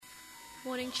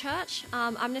Morning, church.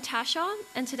 I'm Natasha,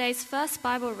 and today's first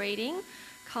Bible reading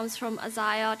comes from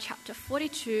Isaiah chapter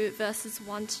 42, verses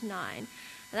 1 to 9. And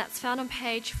that's found on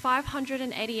page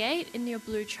 588 in your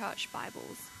blue church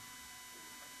Bibles.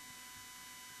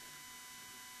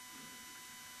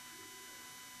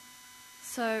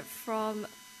 So from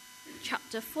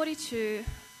chapter 42,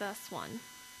 verse 1.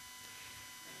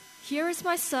 Here is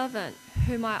my servant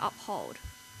whom I uphold,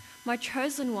 my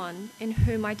chosen one in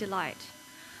whom I delight.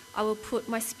 I will put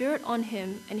my spirit on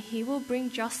him, and he will bring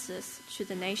justice to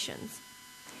the nations.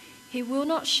 He will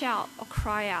not shout or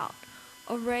cry out,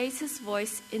 or raise his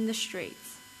voice in the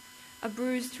streets. A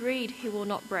bruised reed he will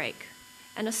not break,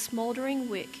 and a smouldering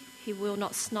wick he will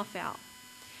not snuff out.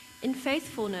 In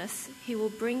faithfulness he will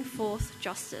bring forth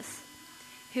justice.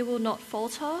 He will not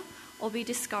falter or be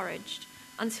discouraged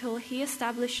until he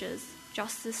establishes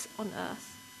justice on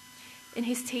earth. In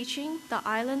his teaching, the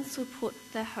islands will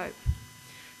put their hope.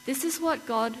 This is what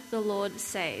God the Lord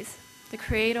says, the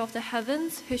creator of the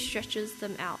heavens, who stretches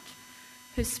them out,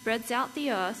 who spreads out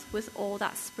the earth with all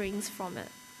that springs from it,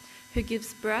 who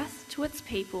gives breath to its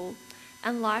people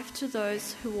and life to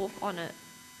those who walk on it.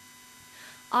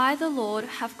 I, the Lord,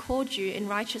 have called you in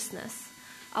righteousness.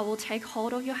 I will take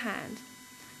hold of your hand.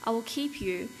 I will keep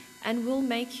you and will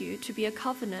make you to be a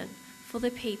covenant for the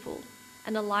people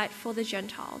and a light for the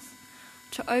Gentiles,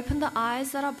 to open the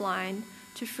eyes that are blind,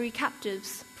 to free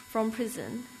captives from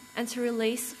prison, and to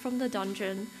release from the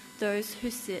dungeon those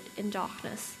who sit in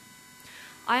darkness.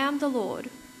 I am the Lord,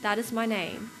 that is my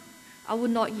name. I will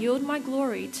not yield my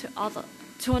glory to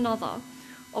another,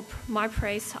 or my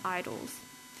praise to idols.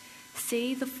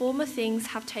 See, the former things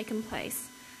have taken place,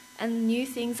 and new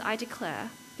things I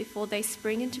declare. Before they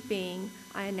spring into being,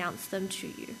 I announce them to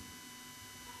you.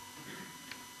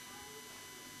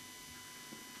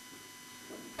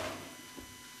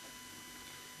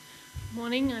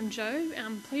 Morning, I'm Jo.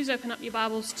 Please open up your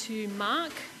Bibles to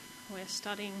Mark. We're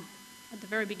studying at the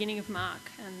very beginning of Mark,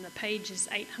 and the page is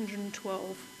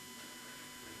 812.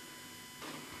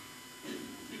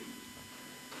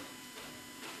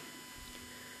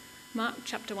 Mark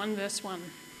chapter 1, verse 1.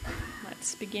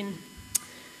 Let's begin.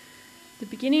 The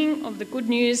beginning of the good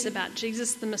news about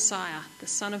Jesus the Messiah, the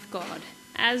Son of God,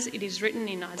 as it is written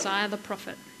in Isaiah the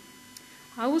prophet.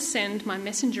 I will send my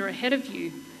messenger ahead of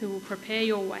you, who will prepare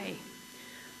your way.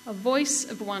 A voice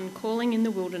of one calling in the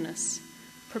wilderness,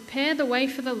 prepare the way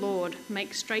for the Lord,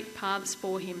 make straight paths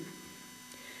for him.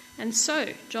 And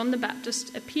so John the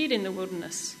Baptist appeared in the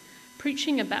wilderness,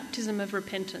 preaching a baptism of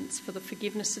repentance for the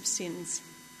forgiveness of sins.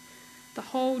 The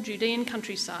whole Judean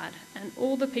countryside and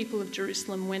all the people of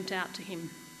Jerusalem went out to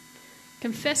him.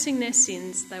 Confessing their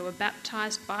sins, they were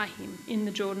baptized by him in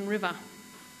the Jordan River.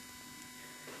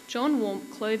 John wore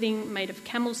clothing made of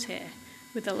camel's hair,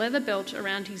 with a leather belt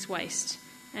around his waist,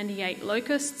 and he ate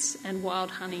locusts and wild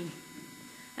honey.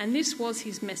 And this was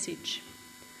his message.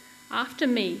 After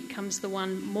me comes the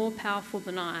one more powerful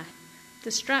than I,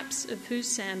 the straps of whose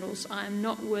sandals I am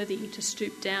not worthy to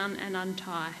stoop down and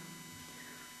untie.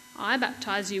 I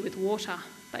baptize you with water,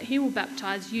 but he will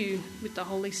baptize you with the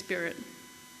Holy Spirit.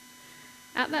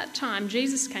 At that time,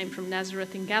 Jesus came from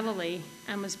Nazareth in Galilee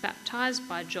and was baptized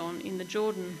by John in the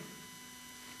Jordan.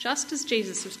 Just as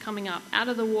Jesus was coming up out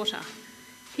of the water,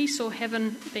 he saw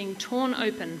heaven being torn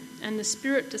open and the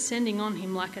Spirit descending on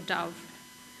him like a dove.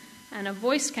 And a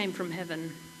voice came from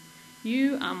heaven,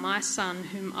 "You are my Son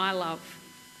whom I love.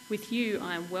 With you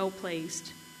I am well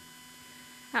pleased."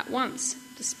 At once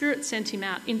the Spirit sent him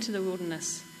out into the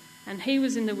wilderness, and he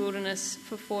was in the wilderness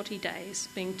for 40 days,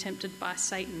 being tempted by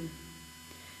Satan.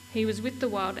 He was with the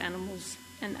wild animals,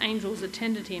 and angels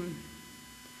attended him.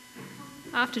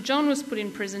 After John was put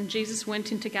in prison, Jesus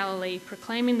went into Galilee,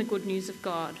 proclaiming the good news of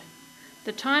God.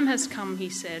 The time has come, he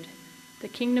said. The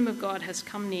kingdom of God has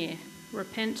come near.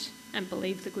 Repent and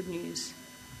believe the good news.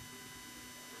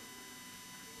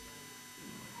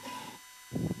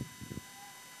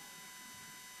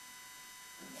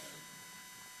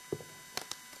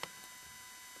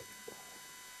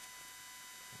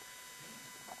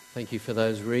 Thank you for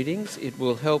those readings. It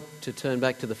will help to turn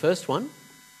back to the first one,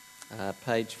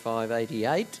 page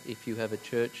 588, if you have a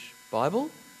church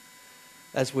Bible,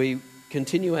 as we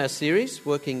continue our series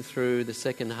working through the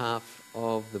second half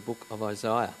of the book of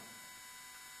Isaiah.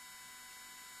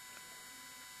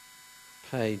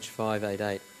 Page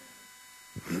 588.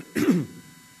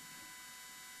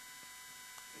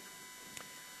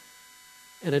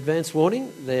 An advance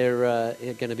warning, there are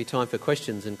going to be time for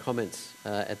questions and comments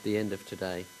at the end of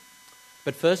today.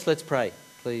 But first, let's pray.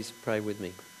 Please pray with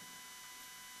me.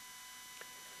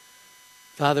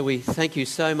 Father, we thank you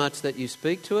so much that you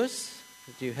speak to us,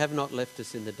 that you have not left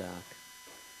us in the dark.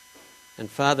 And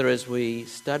Father, as we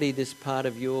study this part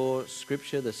of your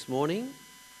scripture this morning,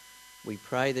 we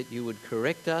pray that you would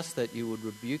correct us, that you would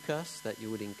rebuke us, that you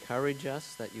would encourage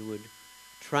us, that you would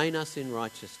train us in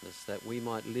righteousness, that we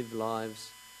might live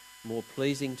lives more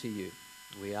pleasing to you.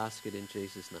 We ask it in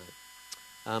Jesus' name.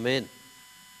 Amen.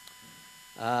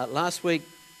 Last weekend,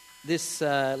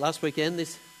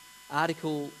 this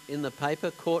article in the paper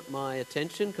caught my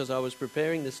attention because I was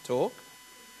preparing this talk.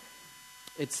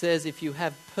 It says, if you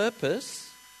have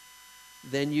purpose,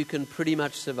 then you can pretty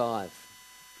much survive.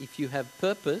 If you have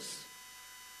purpose,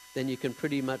 then you can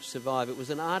pretty much survive. It was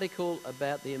an article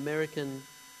about the American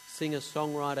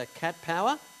singer-songwriter Cat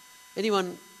Power.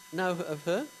 Anyone know of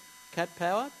her? Cat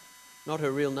Power? Not her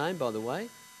real name, by the way,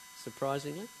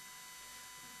 surprisingly.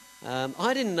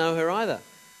 I didn't know her either,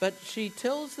 but she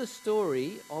tells the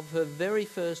story of her very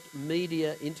first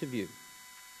media interview.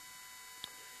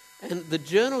 And the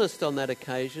journalist on that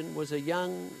occasion was a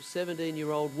young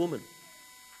 17-year-old woman.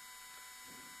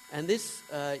 And this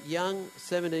young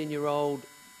 17-year-old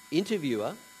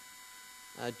interviewer,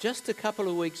 just a couple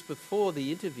of weeks before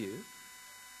the interview,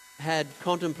 had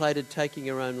contemplated taking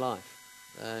her own life.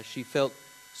 She felt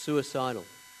suicidal.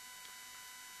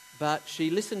 But she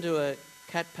listened to a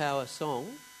Cat Power song,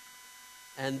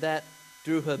 and that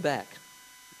drew her back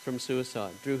from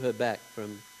suicide, drew her back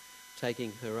from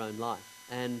taking her own life.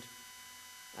 And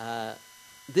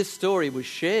this story was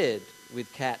shared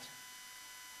with Cat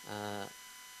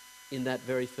in that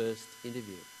very first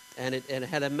interview. And it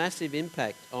had a massive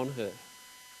impact on her.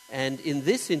 And in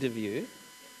this interview,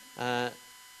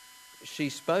 she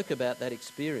spoke about that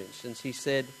experience. And she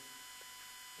said,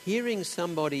 hearing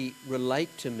somebody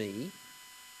relate to me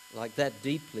like that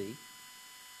deeply,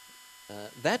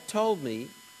 that told me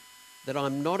that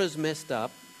I'm not as messed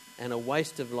up and a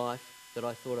waste of life that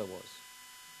I thought I was.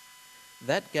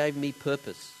 That gave me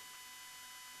purpose.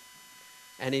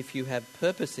 And if you have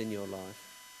purpose in your life,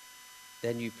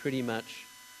 then you pretty much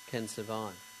can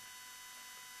survive.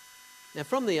 Now,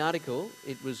 from the article,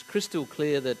 it was crystal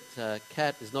clear that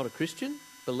Kat is not a Christian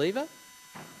believer,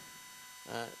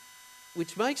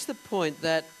 which makes the point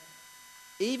that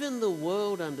even the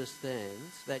world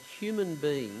understands that human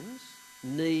beings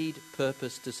need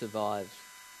purpose to survive.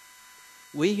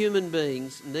 We human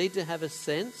beings need to have a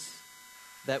sense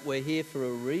that we're here for a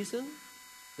reason.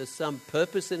 There's some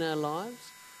purpose in our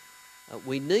lives.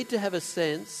 We need to have a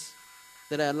sense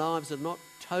that our lives are not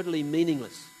totally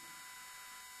meaningless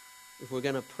if we're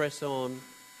going to press on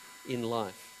in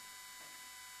life.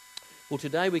 Well,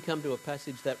 today we come to a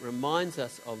passage that reminds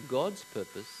us of God's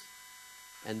purpose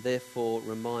and therefore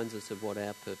reminds us of what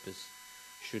our purpose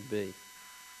should be.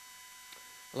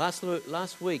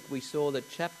 Last week we saw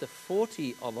that chapter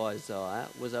 40 of Isaiah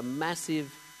was a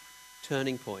massive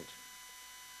turning point.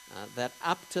 That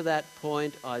up to that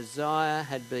point Isaiah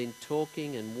had been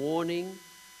talking and warning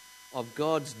of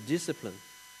God's discipline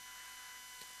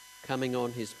coming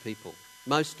on his people.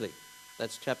 Mostly,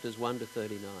 that's chapters 1 to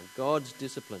 39, God's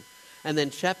discipline. And then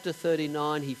chapter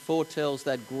 39, he foretells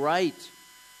that great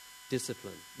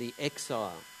discipline, the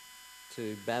exile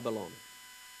to Babylon,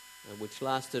 which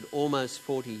lasted almost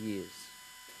 40 years.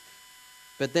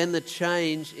 But then the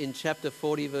change in chapter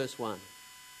 40, verse 1.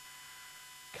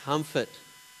 Comfort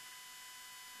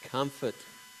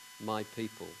my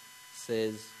people,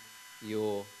 says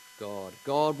your God.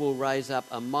 God will raise up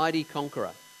a mighty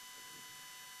conqueror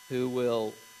who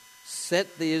will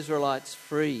set the Israelites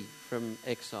free from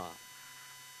exile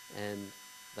and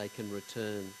they can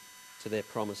return to their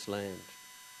promised land.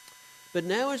 But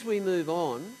now as we move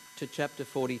on to chapter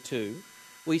 42,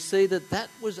 we see that that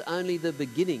was only the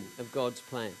beginning of God's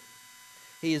plan.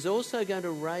 He is also going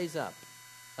to raise up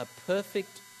a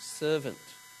perfect servant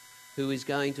who is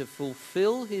going to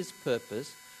fulfill his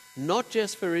purpose, not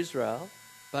just for Israel,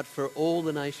 but for all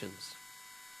the nations.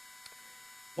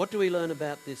 What do we learn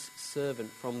about this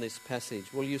servant from this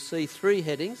passage? Well, you see three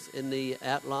headings in the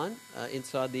outline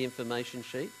inside the information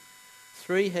sheet.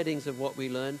 Three headings of what we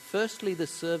learn. Firstly, the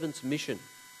servant's mission.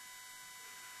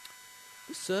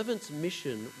 The servant's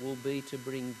mission will be to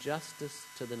bring justice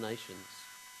to the nations.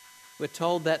 We're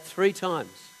told that 3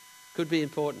 times. Could be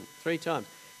important. 3 times.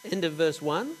 End of verse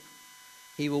 1,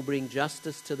 he will bring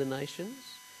justice to the nations.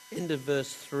 End of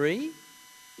verse 3,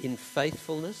 in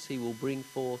faithfulness he will bring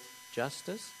forth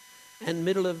justice. And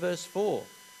middle of verse 4,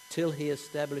 till he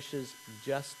establishes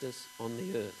justice on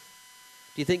the earth.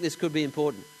 Do you think this could be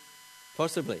important?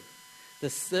 Possibly. The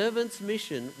servant's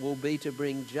mission will be to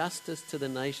bring justice to the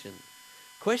nation.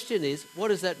 Question is, what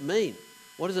does that mean?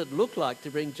 What does it look like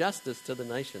to bring justice to the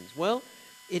nations? Well,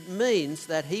 it means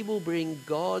that he will bring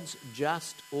God's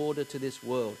just order to this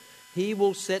world. He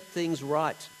will set things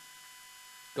right.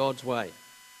 God's way.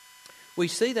 We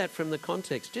see that from the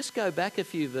context. Just go back a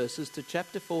few verses to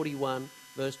chapter 41,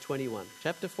 verse 21.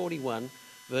 Chapter 41,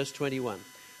 verse 21.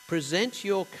 Present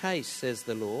your case, says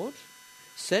the Lord.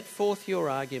 Set forth your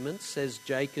arguments, says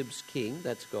Jacob's king,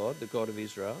 that's God, the God of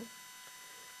Israel.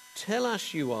 Tell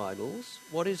us, you idols,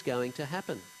 what is going to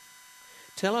happen.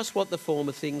 Tell us what the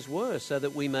former things were, so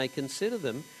that we may consider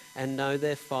them and know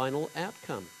their final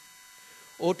outcome.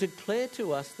 Or declare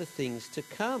to us the things to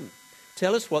come.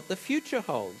 Tell us what the future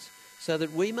holds, so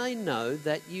that we may know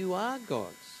that you are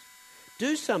gods.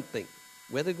 Do something,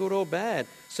 whether good or bad,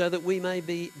 so that we may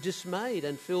be dismayed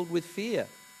and filled with fear.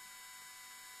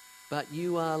 But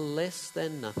you are less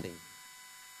than nothing.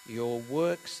 Your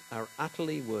works are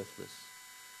utterly worthless.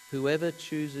 Whoever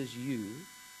chooses you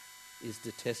is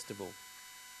detestable.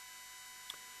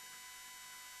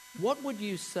 What would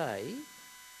you say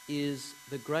is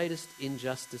the greatest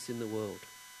injustice in the world?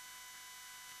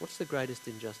 What's the greatest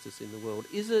injustice in the world?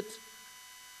 Is it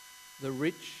the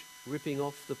rich ripping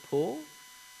off the poor?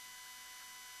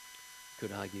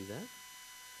 Could argue that.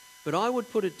 But I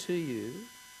would put it to you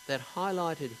that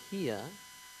highlighted here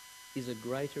is a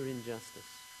greater injustice.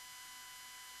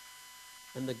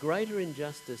 And the greater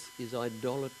injustice is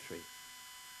idolatry.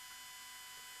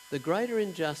 The greater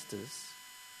injustice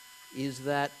is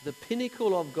that the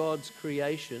pinnacle of God's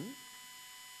creation,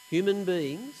 human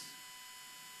beings,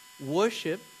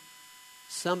 worship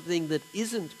something that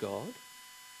isn't God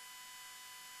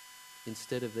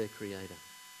instead of their Creator.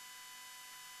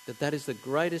 That is the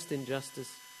greatest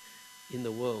injustice in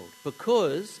the world,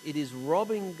 because it is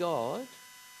robbing God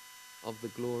of the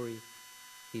glory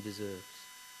he deserves.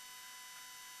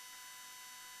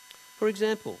 For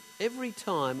example, every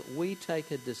time we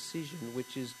take a decision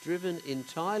which is driven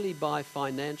entirely by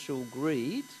financial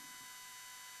greed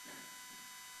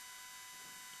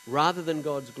rather than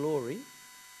God's glory,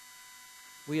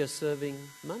 we are serving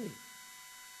money,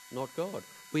 not God.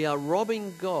 We are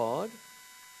robbing God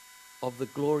of the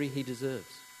glory he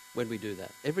deserves when we do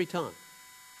that, every time.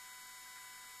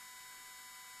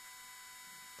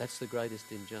 That's the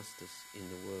greatest injustice in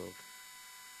the world.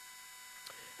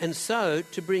 And so,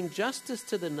 to bring justice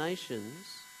to the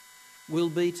nations will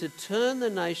be to turn the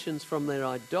nations from their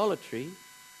idolatry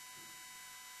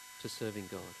to serving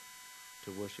God,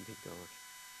 to worshipping God.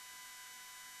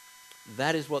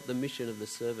 That is what the mission of the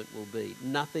servant will be,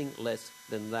 nothing less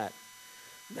than that.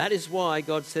 That is why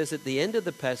God says at the end of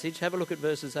the passage, have a look at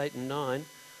verses 8 and 9,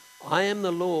 I am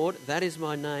the Lord, that is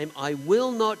my name, I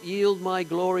will not yield my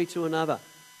glory to another,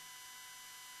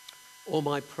 or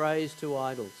my praise to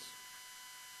idols.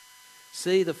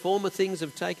 See, the former things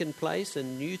have taken place,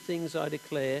 and new things I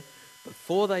declare.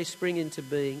 Before they spring into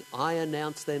being, I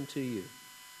announce them to you.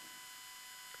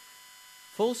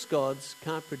 False gods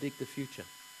can't predict the future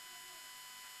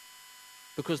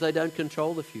because they don't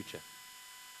control the future.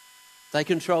 They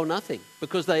control nothing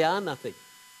because they are nothing.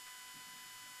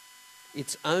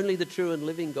 It's only the true and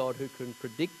living God who can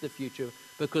predict the future,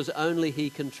 because only he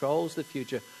controls the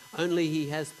future. Only he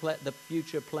has the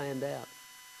future planned out.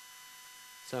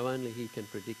 So only he can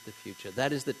predict the future.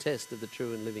 That is the test of the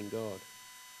true and living God.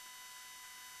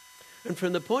 And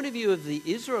from the point of view of the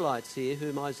Israelites here,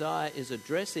 whom Isaiah is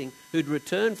addressing, who'd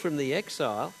returned from the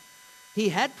exile, he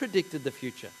had predicted the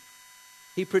future.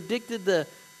 He predicted the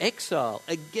exile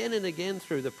again and again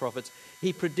through the prophets.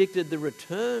 He predicted the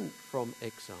return from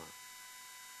exile.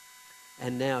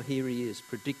 And now here he is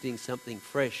predicting something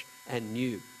fresh and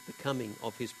new, the coming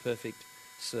of his perfect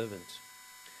servant.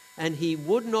 And he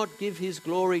would not give his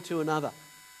glory to another.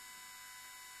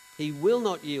 He will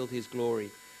not yield his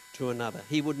glory to another.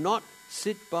 He would not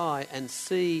sit by and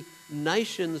see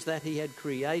nations that he had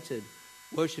created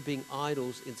worshipping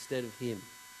idols instead of him.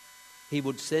 He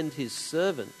would send his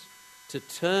servant to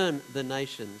turn the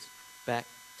nations back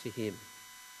to him.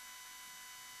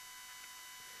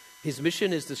 His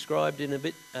mission is described in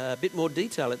a bit more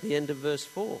detail at the end of verse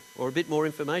 4, or a bit more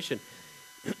information.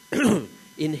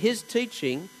 In his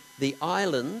teaching, the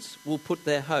islands will put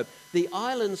their hope. The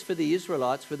islands for the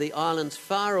Israelites were the islands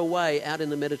far away out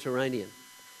in the Mediterranean,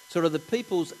 sort of the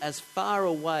peoples as far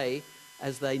away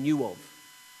as they knew of.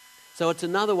 So it's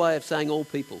another way of saying all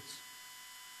peoples.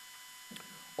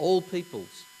 All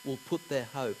peoples will put their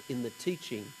hope in the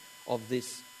teaching of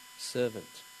this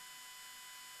servant.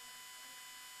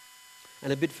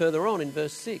 And a bit further on in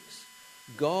verse 6,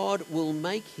 God will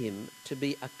make him to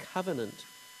be a covenant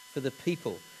for the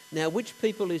people. Now, which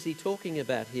people is he talking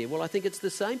about here? Well, I think it's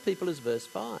the same people as verse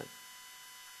 5.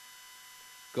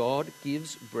 God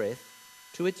gives breath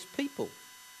to its people.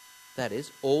 That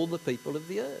is, all the people of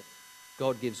the earth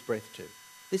God gives breath to.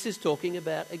 This is talking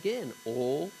about, again,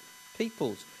 all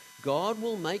peoples. God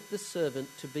will make the servant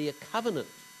to be a covenant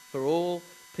for all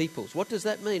peoples. What does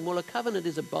that mean? Well, a covenant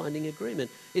is a binding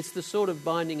agreement. It's the sort of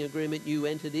binding agreement you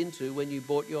entered into when you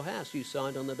bought your house. You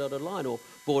signed on the dotted line, or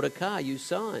bought a car, you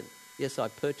signed. Yes, I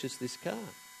purchased this car.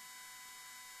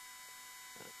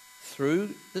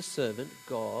 Through the servant,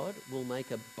 God will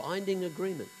make a binding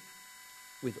agreement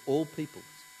with all peoples.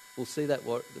 We'll see that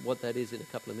what that is in a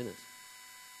couple of minutes.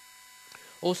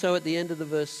 Also at the end of the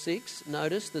verse 6,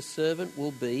 notice the servant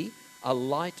will be a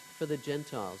light for the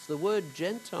Gentiles. The word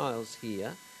Gentiles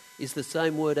here is the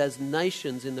same word as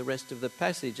nations in the rest of the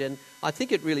passage, and I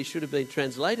think it really should have been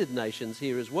translated nations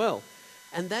here as well.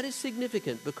 And that is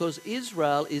significant because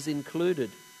Israel is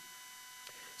included.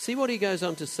 See what he goes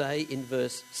on to say in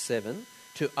verse 7.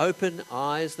 To open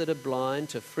eyes that are blind,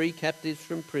 to free captives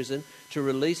from prison, to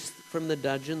release from the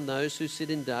dungeon those who sit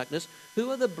in darkness. Who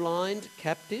are the blind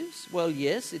captives? Well,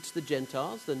 yes, it's the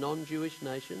Gentiles, the non-Jewish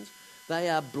nations. They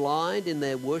are blind in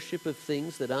their worship of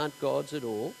things that aren't God's at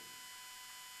all.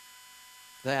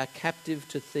 They are captive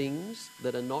to things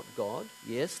that are not God.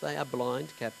 Yes, they are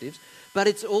blind captives. But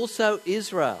it's also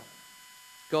Israel,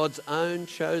 God's own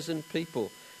chosen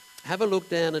people. Have a look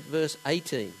down at verse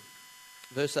 18.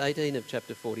 Verse 18 of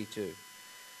chapter 42.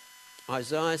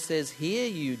 Isaiah says, "Hear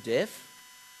you deaf,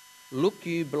 look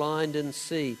you blind and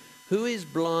see. Who is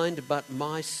blind but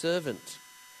my servant,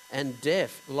 and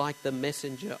deaf like the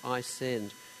messenger I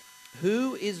send?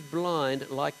 Who is blind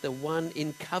like the one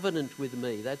in covenant with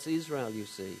me?" That's Israel, you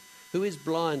see. Who is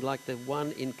blind like the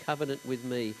one in covenant with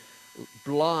me?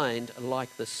 Blind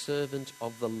like the servant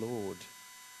of the Lord.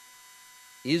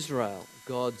 Israel,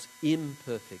 God's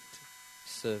imperfect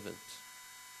servant.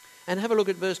 And have a look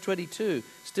at verse 22,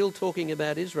 still talking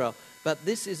about Israel. But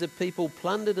this is a people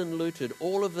plundered and looted,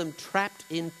 all of them trapped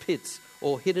in pits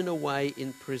or hidden away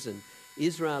in prison.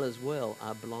 Israel as well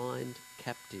are blind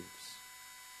captives.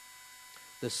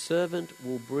 The servant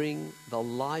will bring the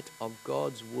light of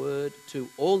God's word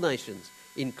to all nations,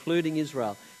 including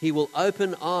Israel. He will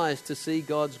open eyes to see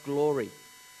God's glory.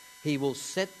 He will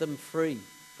set them free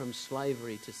from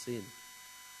slavery to sin.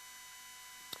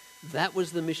 That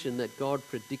was the mission that God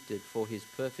predicted for his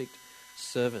perfect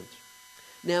servant.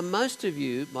 Now, most of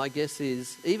you, my guess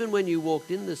is, even when you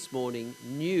walked in this morning,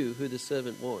 knew who the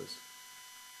servant was.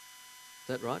 Is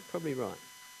that right? Probably right.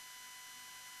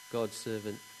 God's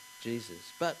servant,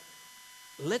 Jesus. But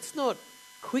let's not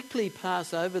quickly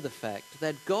pass over the fact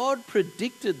that God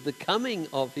predicted the coming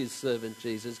of his servant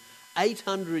Jesus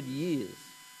 800 years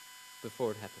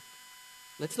before it happened.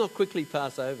 Let's not quickly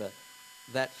pass over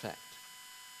that fact.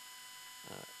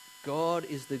 God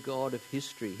is the God of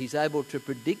history. He's able to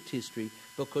predict history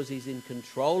because he's in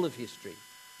control of history.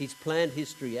 He's planned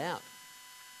history out.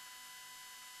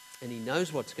 And he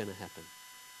knows what's going to happen.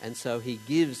 And so he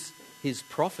gives his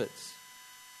prophets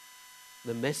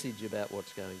the message about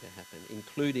what's going to happen,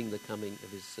 including the coming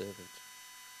of his servant.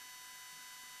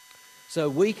 So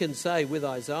we can say with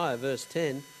Isaiah, verse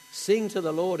 10, "Sing to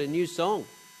the Lord a new song,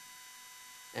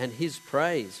 and his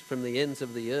praise from the ends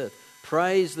of the earth."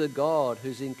 Praise the God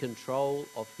who's in control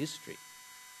of history,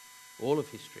 all of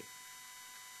history.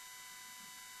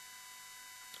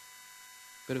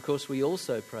 But of course we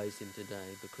also praise him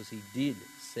today because he did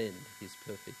send his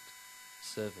perfect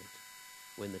servant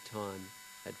when the time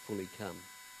had fully come.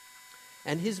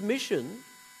 And his mission,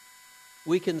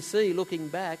 we can see looking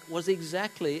back, was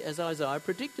exactly as Isaiah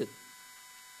predicted.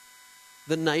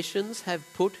 The nations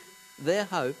have put their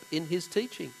hope in his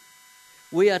teaching.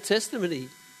 We are testimony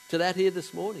to that here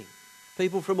this morning.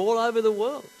 People from all over the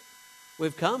world.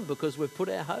 We've come because we've put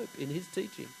our hope in his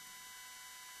teaching.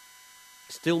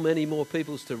 Still many more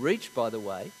peoples to reach, by the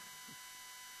way.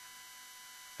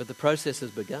 But the process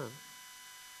has begun.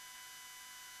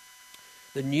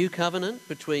 The new covenant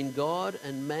between God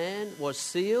and man was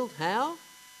sealed, how?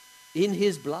 In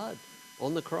his blood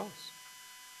on the cross.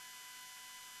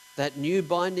 That new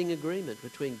binding agreement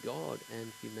between God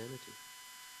and humanity.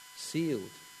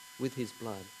 Sealed with his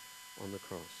blood on the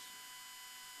cross.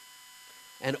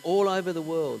 And all over the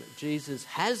world, Jesus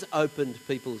has opened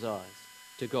people's eyes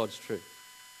to God's truth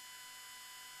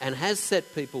and has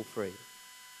set people free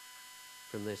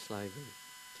from their slavery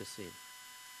to sin.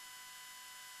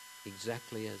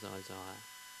 Exactly as Isaiah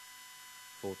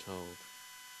foretold.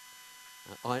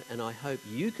 And I hope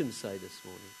you can say this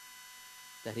morning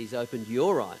that he's opened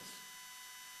your eyes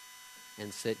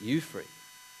and set you free,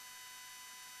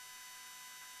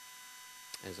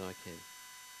 as I can.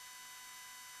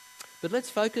 But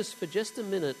let's focus for just a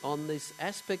minute on this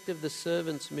aspect of the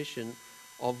servant's mission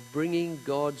of bringing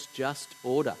God's just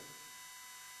order,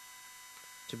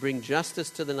 to bring justice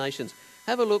to the nations.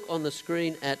 Have a look on the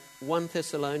screen at 1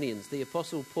 Thessalonians, the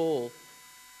Apostle Paul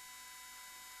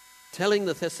telling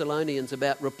the Thessalonians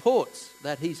about reports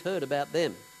that he's heard about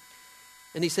them.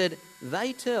 And he said,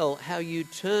 they tell how you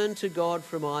turn to God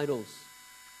from idols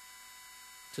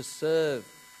to serve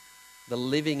the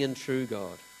living and true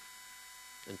God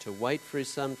and to wait for his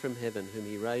Son from heaven, whom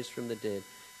he raised from the dead,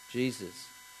 Jesus,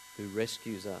 who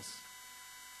rescues us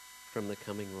from the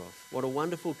coming wrath. What a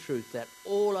wonderful truth that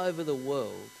all over the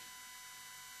world,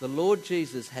 the Lord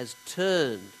Jesus has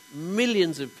turned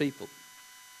millions of people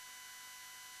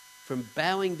from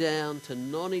bowing down to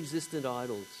non-existent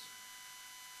idols,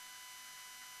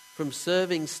 from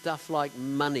serving stuff like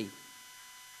money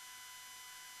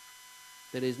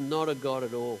that is not a God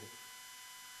at all.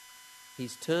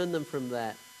 He's turned them from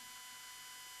that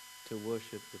to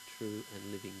worship the true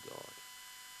and living God,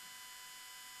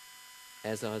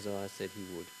 as Isaiah said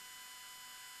he would.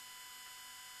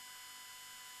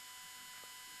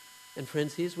 And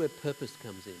friends, here's where purpose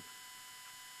comes in.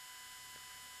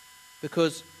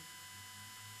 Because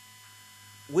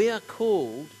we are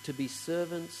called to be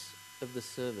servants of the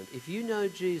servant. If you know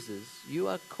Jesus, you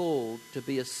are called to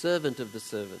be a servant of the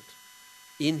servant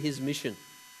in his mission.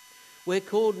 We're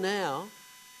called now,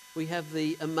 we have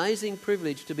the amazing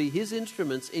privilege to be his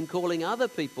instruments in calling other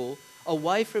people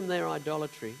away from their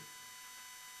idolatry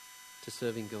to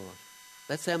serving God.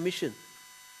 That's our mission.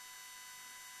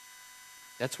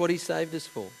 That's what he saved us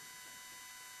for.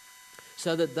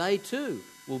 So that they too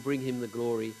will bring him the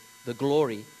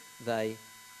glory they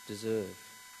deserve.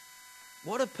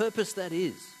 What a purpose that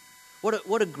is.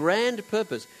 What a grand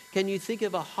purpose. Can you think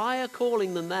of a higher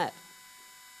calling than that?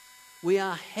 We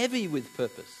are heavy with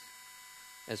purpose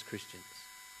as Christians.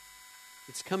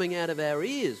 It's coming out of our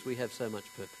ears, we have so much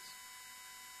purpose.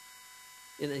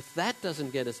 And if that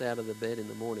doesn't get us out of the bed in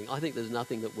the morning, I think there's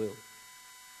nothing that will.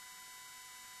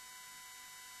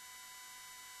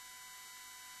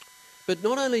 But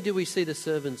not only do we see the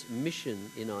servant's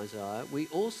mission in Isaiah, we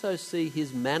also see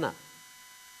his manner.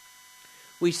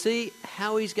 We see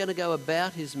how he's going to go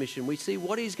about his mission. We see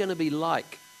what he's going to be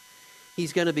like.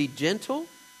 He's going to be gentle,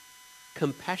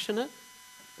 compassionate,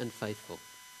 and faithful.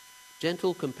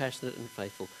 Gentle, compassionate, and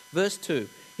faithful. Verse 2,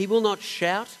 he will not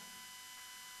shout.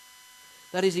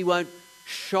 That is, he won't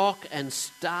shock and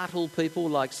startle people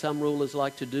like some rulers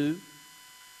like to do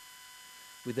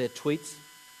with their tweets,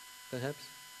 perhaps.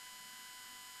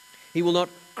 He will not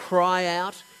cry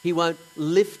out. He won't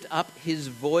lift up his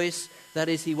voice. That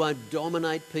is, he won't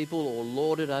dominate people or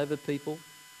lord it over people.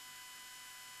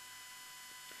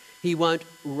 He won't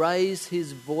raise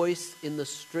his voice in the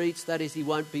streets. That is, he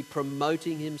won't be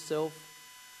promoting himself,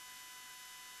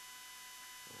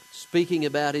 speaking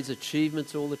about his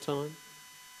achievements all the time.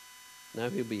 No,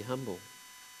 he'll be humble.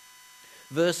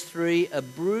 Verse 3, a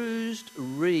bruised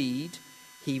reed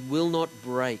he will not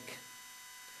break.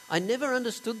 I never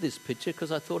understood this picture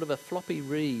because I thought of a floppy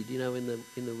reed, in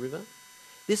the river.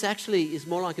 This actually is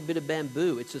more like a bit of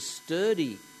bamboo. It's a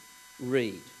sturdy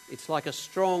reed. It's like a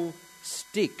strong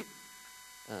stick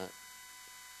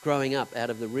growing up out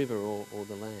of the river or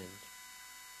the land.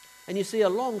 And you see, a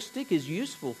long stick is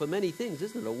useful for many things,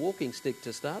 isn't it? A walking stick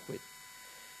to start with.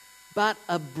 But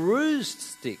a bruised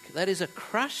stick, that is a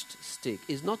crushed stick,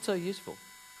 is not so useful.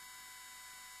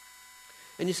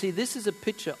 And you see, this is a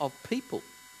picture of people,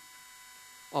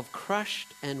 of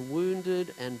crushed and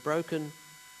wounded and broken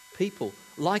people,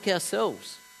 like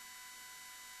ourselves.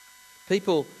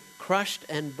 People crushed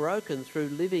and broken through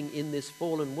living in this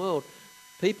fallen world.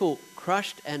 People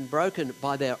crushed and broken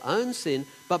by their own sin,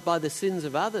 but by the sins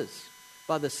of others,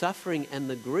 by the suffering and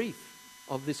the grief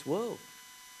of this world.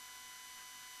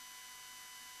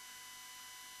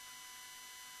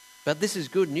 But this is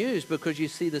good news because you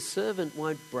see, the servant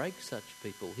won't break such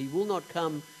people. He will not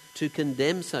come to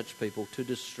condemn such people, to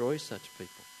destroy such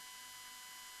people.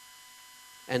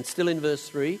 And still in verse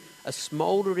 3, a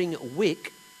smouldering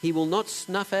wick he will not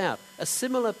snuff out. A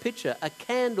similar picture, a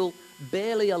candle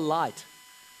barely alight.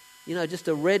 Just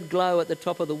a red glow at the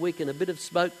top of the wick and a bit of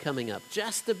smoke coming up,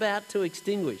 just about to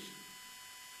extinguish.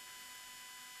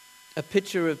 A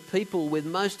picture of people with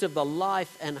most of the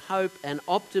life and hope and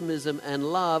optimism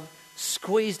and love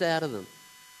squeezed out of them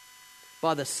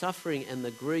by the suffering and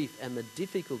the grief and the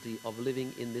difficulty of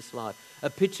living in this life. A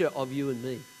picture of you and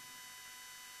me.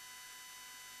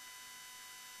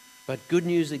 But good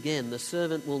news again, the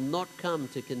servant will not come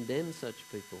to condemn such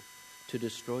people, to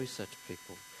destroy such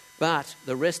people. But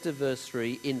the rest of verse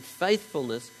 3, in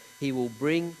faithfulness he will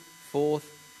bring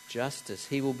forth justice.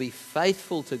 He will be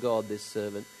faithful to God, this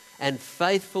servant, and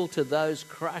faithful to those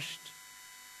crushed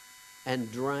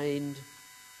and drained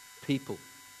people.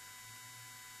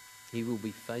 He will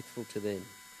be faithful to them.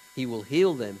 He will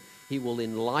heal them. He will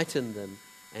enlighten them,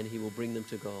 and he will bring them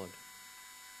to God.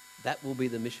 That will be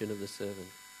the mission of the servant.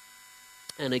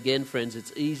 And again, friends,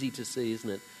 it's easy to see, isn't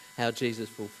it, how Jesus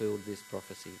fulfilled this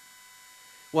prophecy.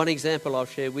 One example I'll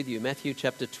share with you, Matthew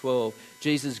chapter 12.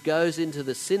 Jesus goes into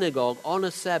the synagogue on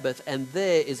a Sabbath, and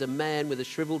there is a man with a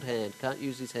shriveled hand, can't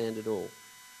use his hand at all.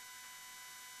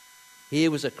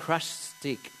 Here was a crushed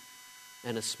stick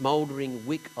and a smouldering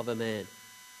wick of a man.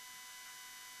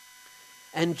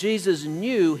 And Jesus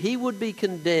knew he would be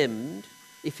condemned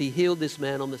if he healed this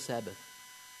man on the Sabbath.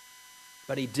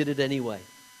 But he did it anyway.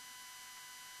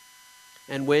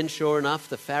 And when, sure enough,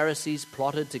 the Pharisees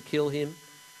plotted to kill him,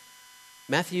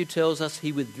 Matthew tells us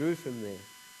he withdrew from there.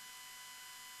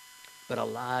 But a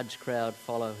large crowd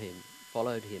followed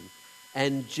him.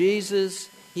 And Jesus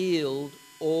healed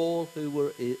all who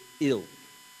were ill.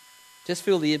 Just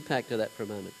feel the impact of that for a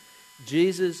moment.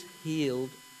 Jesus healed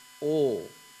all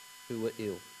who were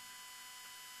ill.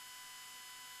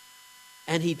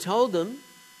 And he told them,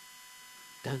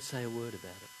 don't say a word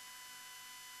about it.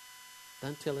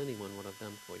 Don't tell anyone what I've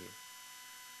done for you.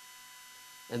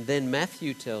 And then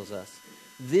Matthew tells us,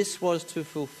 this was to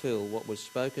fulfill what was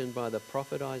spoken by the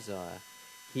prophet Isaiah.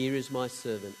 Here is my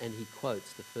servant. And he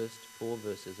quotes the first 4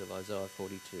 verses of Isaiah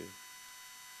 42.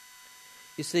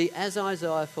 You see, as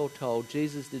Isaiah foretold,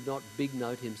 Jesus did not big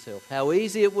note himself. How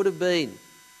easy it would have been.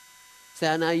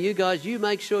 Say, now you guys, you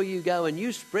make sure you go and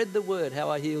you spread the word how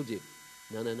I healed you.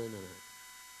 No.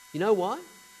 You know why?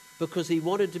 Because he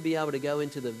wanted to be able to go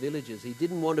into the villages. He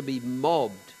didn't want to be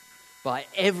mobbed by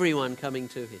everyone coming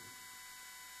to him.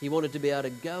 He wanted to be able to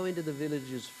go into the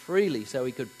villages freely so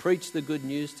he could preach the good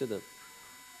news to them.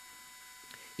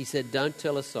 He said, don't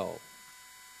tell a soul.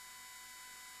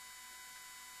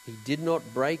 He did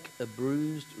not break a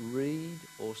bruised reed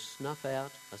or snuff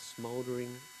out a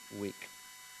smouldering wick,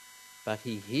 but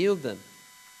he healed them.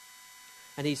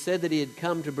 And he said that he had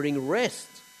come to bring rest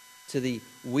to the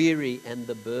weary and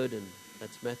the burdened.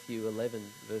 That's Matthew 11,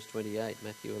 verse 28.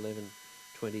 Matthew 11,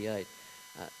 28.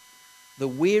 The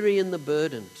weary and the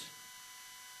burdened,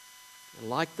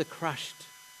 like the crushed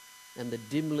and the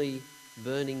dimly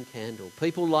burning candle.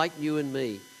 People like you and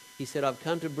me. He said, I've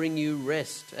come to bring you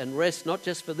rest, and rest not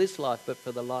just for this life, but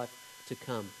for the life to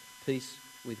come. Peace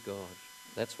with God.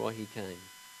 That's why he came.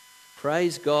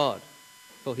 Praise God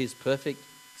for his perfect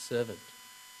servant.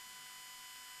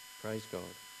 Praise God.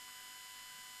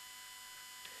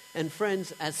 And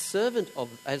friends, as servants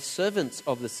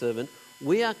of the servant,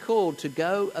 we are called to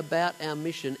go about our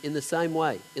mission in the same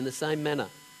way, in the same manner.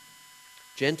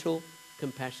 Gentle,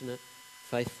 compassionate,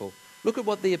 faithful. Look at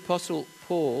what the Apostle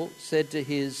Paul said to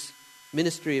his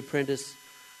ministry apprentice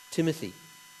Timothy.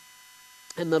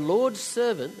 And the Lord's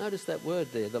servant, notice that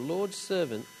word there, the Lord's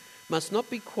servant must not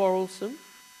be quarrelsome,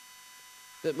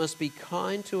 but must be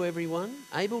kind to everyone,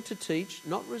 able to teach,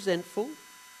 not resentful.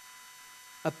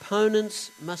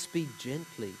 Opponents must be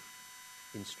gently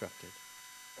instructed,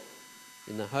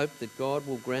 in the hope that God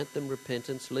will grant them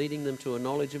repentance, leading them to a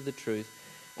knowledge of the truth,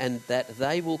 and that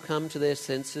they will come to their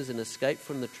senses and escape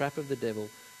from the trap of the devil,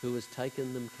 who has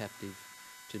taken them captive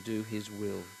to do his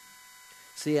will.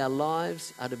 See, our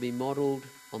lives are to be modelled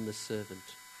on the servant.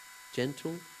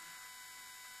 Gentle,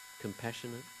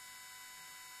 compassionate,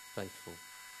 faithful.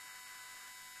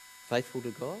 Faithful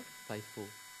to God, faithful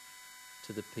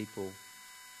to the people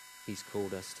he's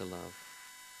called us to love.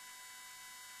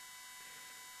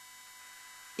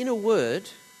 In a word,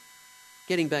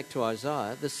 getting back to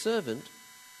Isaiah, the servant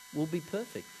will be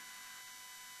perfect.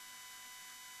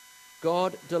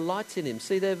 God delights in him.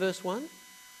 See there, verse 1?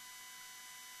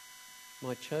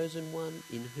 My chosen one,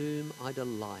 in whom I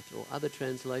delight. Or other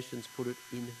translations put it,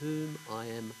 in whom I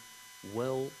am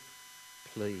well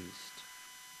pleased.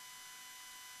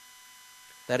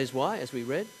 That is why, as we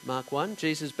read, Mark 1,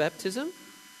 Jesus' baptism,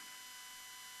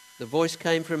 the voice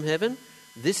came from heaven,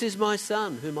 this is my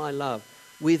son whom I love.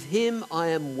 With him I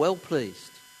am well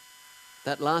pleased.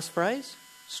 That last phrase,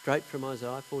 straight from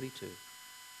Isaiah 42.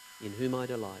 In whom I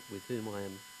delight, with whom I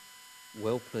am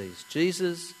well pleased.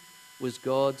 Jesus was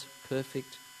God's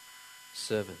perfect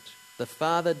servant. The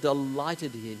Father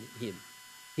delighted in him.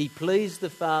 He pleased the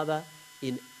Father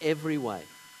in every way.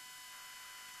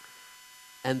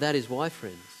 And that is why,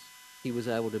 friends, he was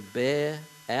able to bear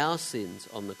our sins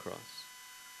on the cross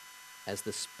as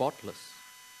the spotless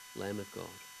Lamb of God.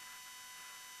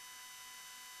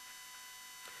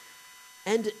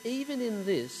 And even in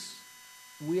this,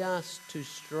 we are to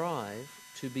strive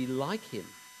to be like him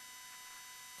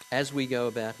as we go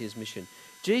about his mission.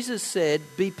 Jesus said,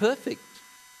 be perfect.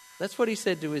 That's what he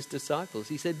said to his disciples.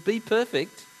 He said, be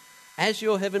perfect as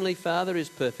your heavenly Father is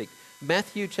perfect.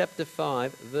 Matthew chapter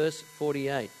 5, verse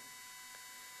 48.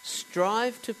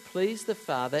 Strive to please the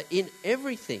Father in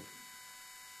everything.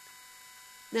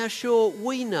 Now, sure,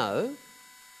 we know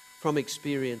from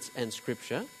experience and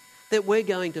Scripture that we're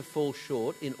going to fall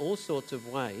short in all sorts of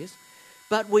ways,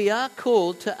 but we are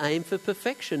called to aim for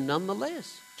perfection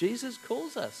nonetheless. Jesus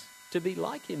calls us to be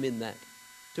like him in that,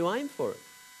 to aim for it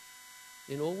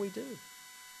in all we do,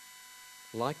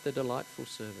 like the delightful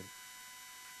servant.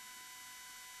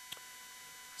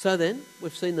 So then,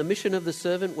 we've seen the mission of the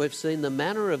servant, we've seen the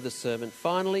manner of the servant.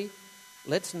 Finally,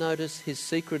 let's notice his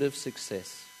secret of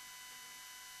success.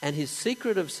 And his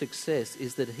secret of success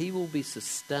is that he will be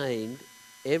sustained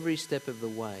every step of the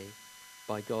way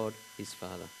by God his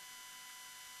Father.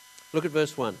 Look at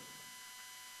verse 1.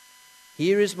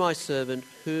 Here is my servant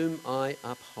whom I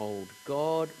uphold.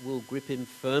 God will grip him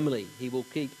firmly. He will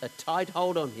keep a tight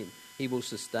hold on him. He will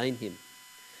sustain him.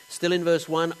 Still in verse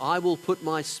 1, I will put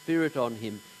my spirit on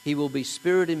him. He will be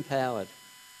spirit empowered.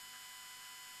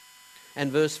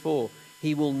 And verse 4,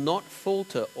 he will not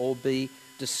falter or be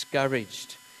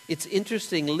discouraged. It's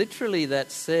interesting, literally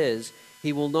that says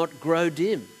he will not grow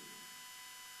dim,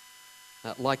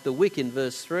 like the wick in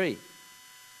verse 3.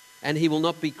 And he will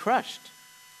not be crushed,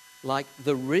 like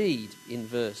the reed in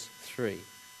verse 3.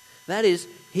 That is,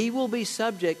 he will be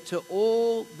subject to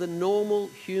all the normal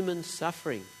human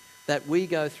suffering that we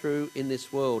go through in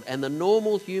this world and the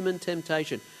normal human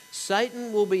temptation.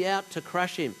 Satan will be out to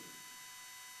crush him.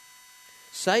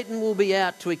 Satan will be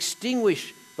out to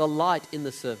extinguish the light in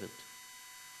the servant.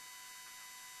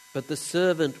 But the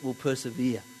servant will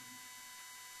persevere.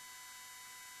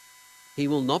 He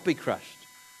will not be crushed.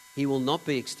 He will not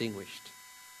be extinguished.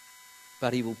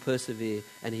 But he will persevere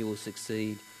and he will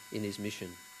succeed in his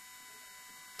mission.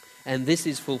 And this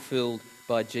is fulfilled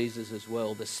by Jesus as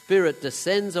well. The Spirit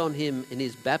descends on him in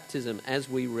his baptism, as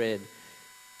we read.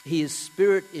 He is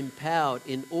Spirit empowered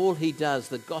in all he does.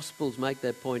 The Gospels make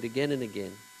that point again and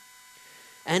again.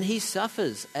 And he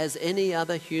suffers as any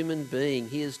other human being.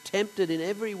 He is tempted in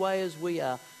every way as we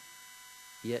are,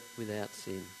 yet without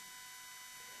sin.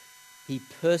 He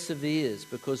perseveres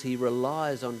because he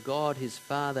relies on God his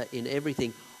Father in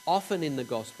everything. Often in the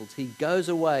Gospels, he goes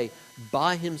away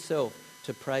by himself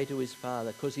to pray to his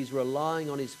Father because he's relying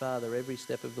on his Father every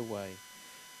step of the way.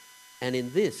 And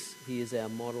in this, he is our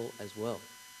model as well,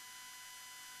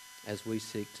 as we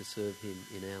seek to serve him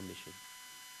in our mission,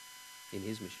 in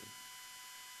his mission.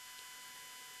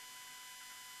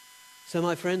 So,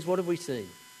 my friends, what have we seen?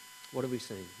 What have we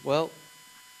seen? Well,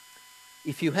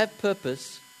 if you have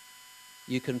purpose,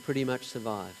 you can pretty much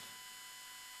survive.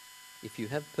 If you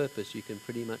have purpose, you can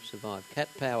pretty much survive. Cat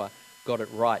Power got it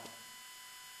right.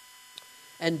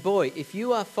 And boy, if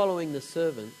you are following the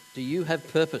servant, do you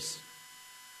have purpose?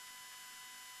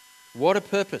 What a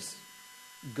purpose.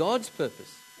 God's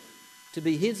purpose. To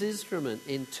be his instrument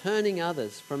in turning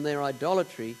others from their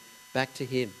idolatry back to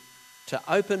him. To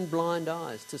open blind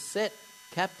eyes. To set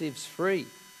captives free.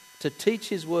 To teach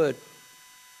his word.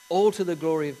 All to the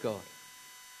glory of God.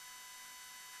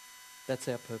 That's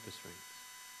our purpose, friends.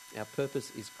 Our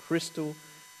purpose is crystal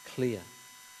clear.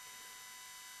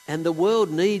 And the world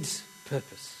needs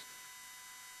purpose.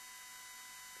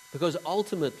 Because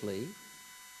ultimately,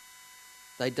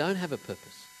 they don't have a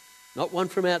purpose. Not one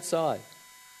from outside.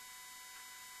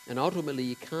 And ultimately,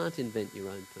 you can't invent your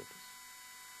own purpose.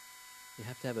 You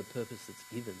have to have a purpose that's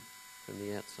given from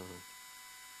the outside.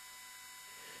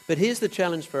 But here's the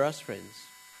challenge for us, friends.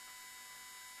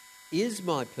 Is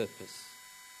my purpose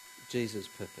Jesus'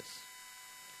 purpose?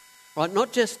 Right,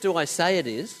 not just do I say it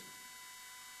is.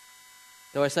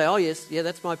 Do I say, oh yes, yeah,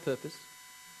 that's my purpose.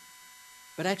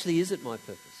 But actually, is it my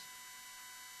purpose?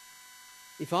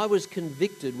 If I was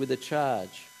convicted with a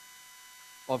charge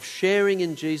of sharing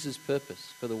in Jesus'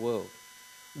 purpose for the world,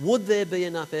 would there be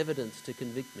enough evidence to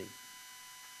convict me?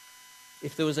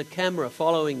 If there was a camera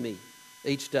following me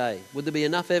each day, would there be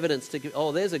enough evidence to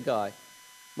oh, there's a guy.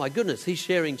 My goodness, he's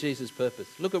sharing Jesus' purpose.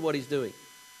 Look at what he's doing.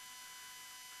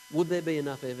 Would there be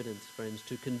enough evidence, friends,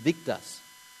 to convict us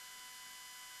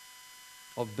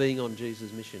of being on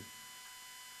Jesus' mission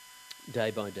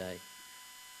day by day?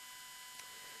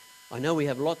 I know we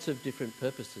have lots of different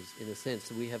purposes in a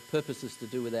sense. We have purposes to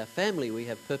do with our family. We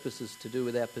have purposes to do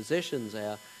with our possessions,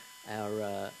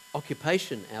 our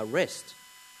occupation, our rest.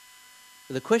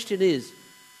 But the question is,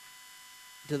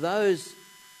 do those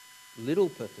little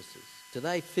purposes, do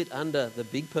they fit under the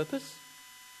big purpose?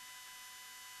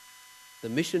 The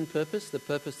mission purpose, the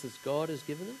purpose that God has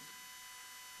given us?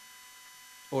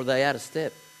 Or are they out of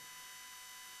step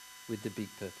with the big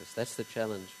purpose? That's the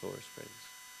challenge for us, friends.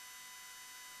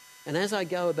 And as I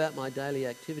go about my daily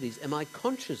activities, am I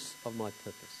conscious of my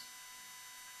purpose?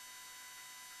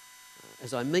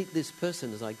 As I meet this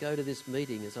person, as I go to this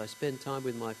meeting, as I spend time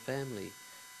with my family,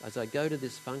 as I go to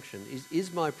this function,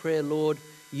 is my prayer, Lord,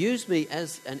 use me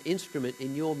as an instrument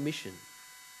in your mission,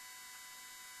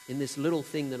 in this little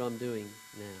thing that I'm doing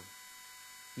now.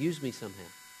 Use me somehow.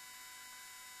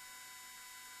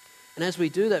 And as we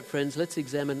do that, friends, let's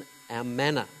examine our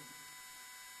manner.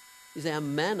 Is our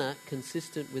manner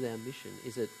consistent with our mission?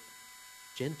 Is it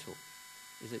gentle?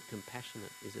 Is it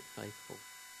compassionate? Is it faithful?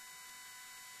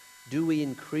 Do we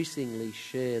increasingly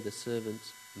share the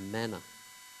servant's manner?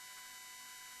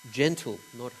 Gentle,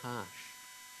 not harsh.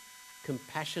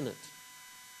 Compassionate,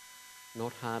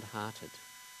 not hard-hearted.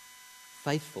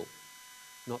 Faithful,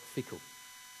 not fickle.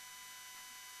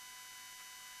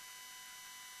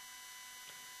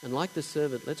 And like the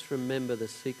servant, let's remember the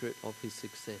secret of his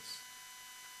success.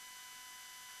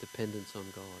 Dependence on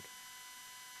God.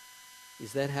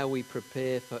 Is that how we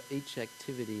prepare for each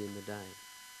activity in the day?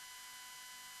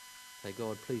 Say,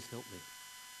 God, please help me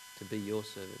to be your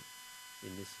servant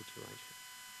in this situation.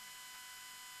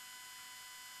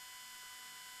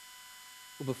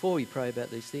 Well, before we pray about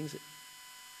these things,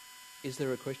 is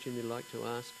there a question you'd like to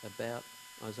ask about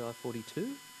Isaiah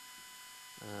 42?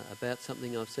 About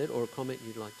something I've said, or a comment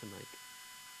you'd like to make?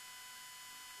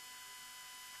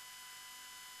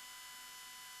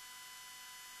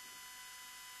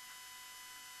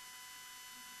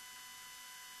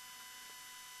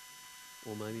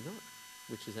 Or maybe not,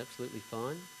 which is absolutely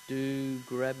fine. Do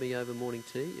grab me over morning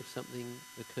tea if something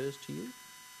occurs to you.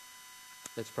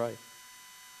 Let's pray.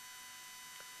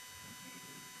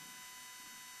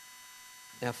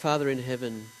 Our Father in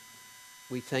heaven,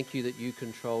 we thank you that you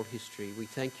control history. We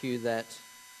thank you that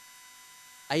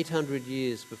 800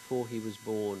 years before he was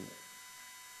born,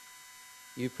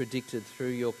 you predicted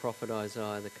through your prophet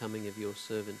Isaiah the coming of your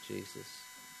servant Jesus.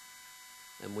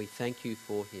 And we thank you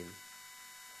for him.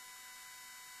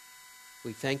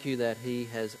 We thank you that he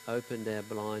has opened our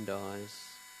blind eyes,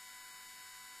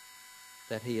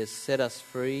 that he has set us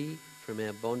free from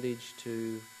our bondage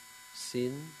to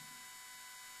sin,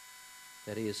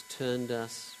 that he has turned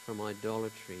us from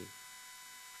idolatry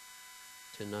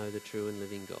to know the true and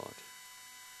living God,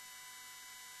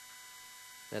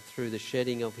 that through the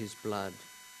shedding of his blood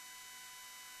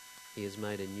he has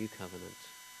made a new covenant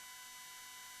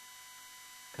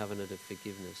of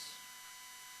forgiveness.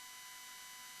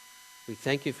 We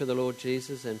thank you for the Lord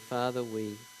Jesus, and Father,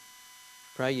 we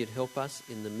pray you'd help us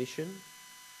in the mission.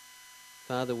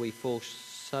 Father, we fall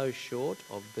so short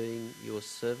of being your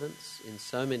servants in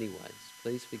so many ways.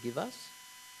 Please forgive us.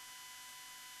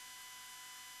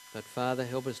 But Father,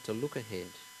 help us to look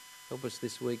ahead. Help us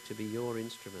this week to be your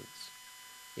instruments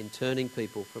in turning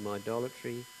people from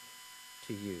idolatry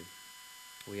to you.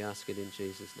 We ask it in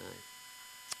Jesus'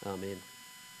 name. Amen.